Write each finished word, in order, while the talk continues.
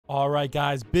All right,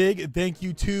 guys, big thank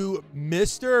you to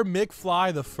Mr.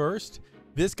 McFly the First.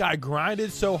 This guy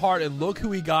grinded so hard, and look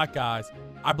who he got, guys.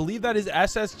 I believe that is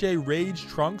SSJ Rage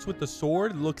Trunks with the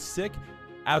sword. Looks sick,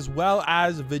 as well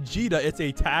as Vegeta. It's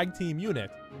a tag team unit.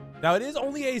 Now, it is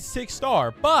only a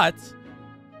 6-star, but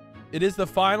it is the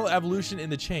final evolution in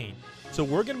the chain. So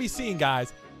we're going to be seeing,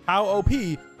 guys, how OP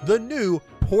the new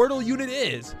portal unit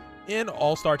is in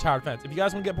All-Star Tower Defense. If you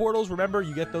guys want to get portals, remember,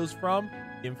 you get those from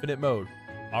Infinite Mode.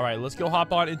 All right, let's go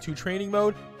hop on into training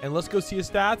mode, and let's go see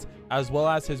his stats as well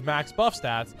as his max buff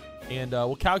stats, and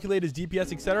we'll calculate his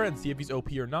DPS, etc., and see if he's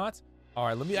OP or not. All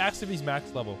right, let me ask if he's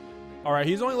max level. All right,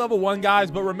 he's only level 1, guys,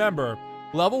 but remember,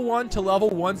 level 1 to level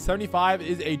 175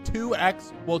 is a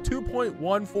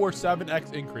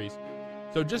 2.147x increase.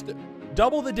 So just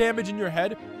double the damage in your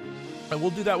head, and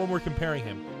we'll do that when we're comparing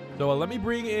him. So let me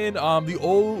bring in the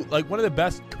old, like one of the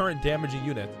best current damaging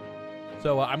units.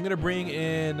 So I'm gonna bring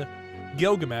in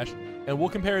Gilgamesh, and we'll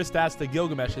compare his stats to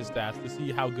Gilgamesh's stats to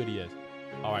see how good he is.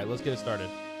 All right, let's get it started.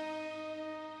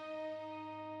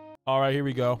 All right, here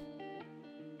we go.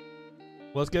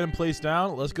 Let's get him placed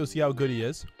down. Let's go see how good he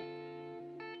is.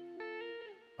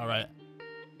 All right.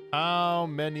 How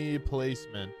many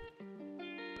placement?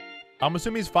 I'm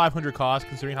assuming he's 500 cost,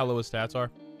 considering how low his stats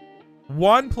are.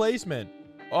 1 placement.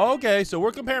 Okay, so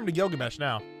we're comparing him to Gilgamesh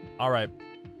now. All right.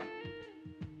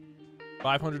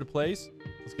 500 to place.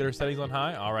 Let's get our settings on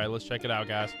high. All right, let's check it out,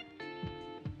 guys.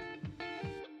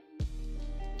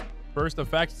 First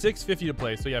effect, 650 to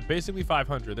place. So yeah, basically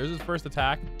 500. There's his first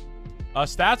attack.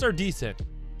 Stats are decent.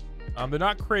 They're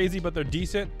not crazy, but they're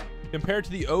decent compared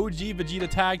to the OG Vegeta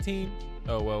tag team.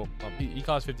 Oh, well, he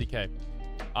costs 50k.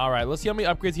 All right, let's see how many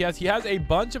upgrades he has. He has a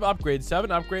bunch of upgrades, 7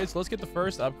 upgrades. So let's get the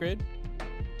first upgrade.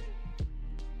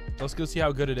 Let's go see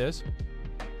how good it is.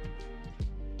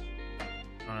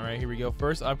 All right, here we go.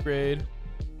 First upgrade.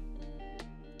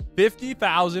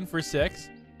 50,000 for 6.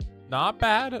 Not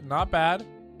bad. Not bad.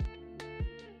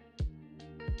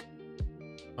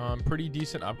 Pretty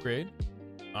decent upgrade.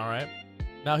 All right.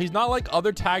 Now, he's not like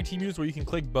other tag team units where you can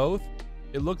click both.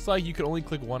 It looks like you can only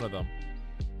click one of them.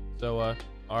 So, all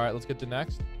right, let's get the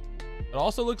next. It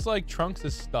also looks like Trunks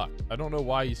is stuck. I don't know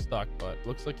why he's stuck, but it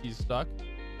looks like he's stuck.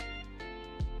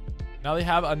 Now they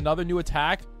have another new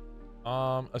attack.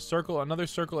 Another circle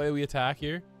AoE attack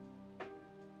here.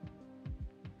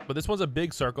 But this one's a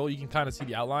big circle. You can kind of see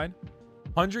the outline.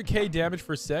 100k damage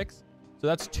for 6. So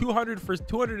that's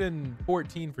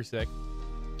 214 for 6.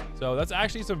 So that's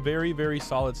actually some very, very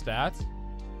solid stats.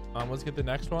 Let's get the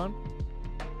next one.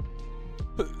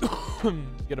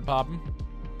 Get it popping.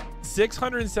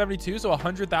 672, so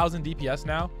 100,000 DPS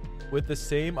now with the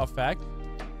same effect.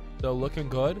 So looking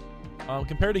good.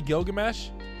 Compared to Gilgamesh,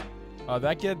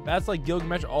 that's like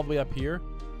Gilgamesh all the way up here.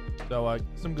 So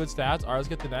some good stats. All right, let's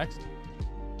get the next.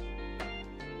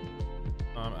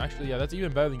 Actually, yeah, that's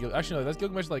even better than Gilgamesh. Actually, no, that's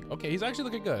Gilgamesh. Like, okay, he's actually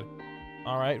looking good.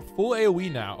 All right, full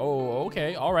AoE now. Oh,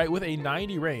 okay. All right, with a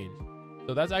 90 range.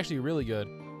 So that's actually really good.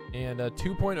 And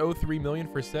 2.03 million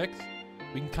for 6.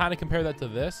 We can kind of compare that to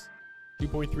this.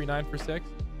 2.39 for 6.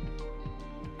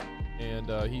 And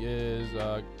he is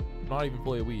not even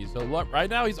full AoE. So look, right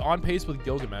now he's on pace with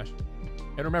Gilgamesh.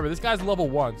 And remember, this guy's level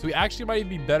 1. So he actually might even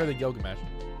be better than Gilgamesh,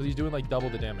 because he's doing like double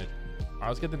the damage. All right,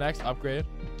 let's get the next upgrade.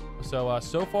 So,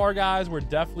 so far, guys, we're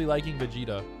definitely liking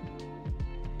Vegeta.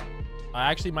 I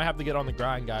actually might have to get on the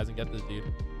grind, guys, and get this dude.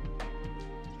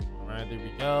 All right, there we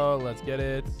go. Let's get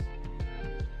it.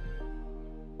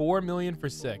 4 million for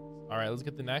 6. All right, let's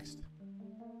get the next.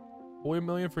 4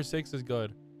 million for 6 is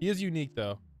good. He is unique,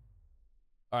 though.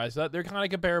 All right, so they're kind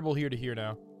of comparable here to here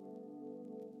now.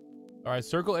 All right,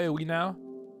 circle AoE now,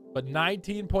 but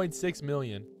 19.6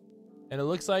 million. And it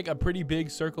looks like a pretty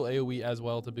big circle AoE as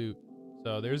well to boot.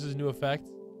 So there's his new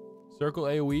effect. Circle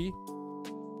AoE,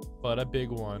 but a big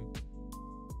one.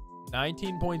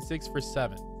 19.6 for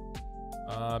 7.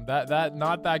 That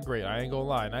not that great. I ain't gonna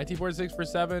lie. 19.6 for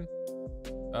 7.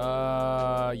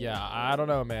 Yeah, I don't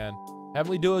know, man.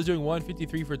 Heavenly Duo is doing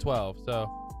 153 for 12. So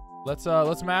let's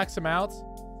max him out.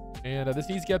 And this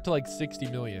needs to get up to like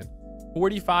 60 million.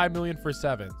 45 million for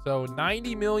 7. So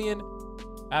 90 million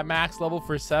at max level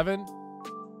for 7.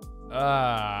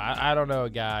 I don't know,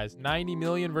 guys. 90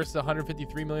 million versus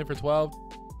 153 million for 12.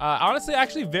 Honestly,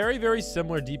 actually very, very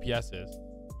similar DPSs.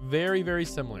 Very, very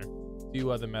similar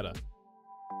to the meta.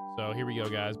 So here we go,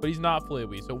 guys. But he's not fully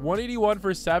AoE. So 181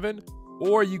 for 7,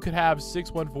 or you could have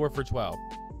 614 for 12.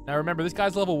 Now remember, this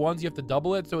guy's level 1, so you have to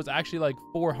double it. So it's actually like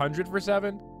 400 for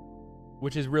 7,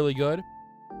 which is really good.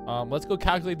 Let's go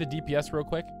calculate the DPS real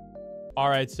quick. All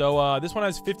right, so this one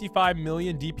has 55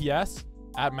 million DPS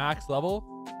at max level.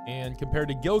 And compared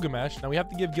to Gilgamesh, now we have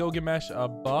to give Gilgamesh a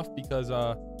buff because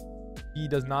he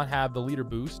does not have the leader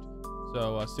boost.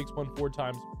 So 614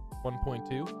 times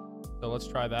 1.2. So let's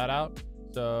try that out.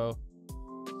 So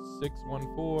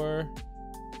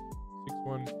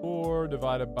 614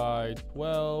 divided by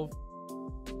 12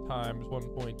 times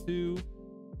 1.2.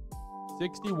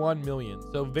 61 million.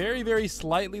 So very, very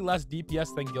slightly less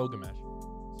DPS than Gilgamesh.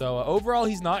 So overall,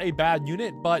 he's not a bad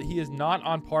unit, but he is not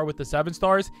on par with the 7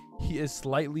 stars. He is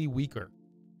slightly weaker.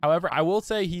 However, I will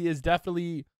say he is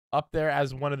definitely up there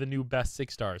as one of the new best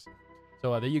 6 stars.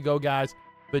 So there you go, guys.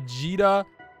 Vegeta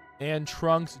and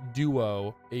Trunks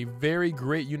duo. A very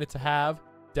great unit to have.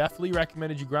 Definitely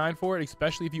recommended you grind for it,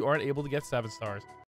 especially if you aren't able to get 7 stars.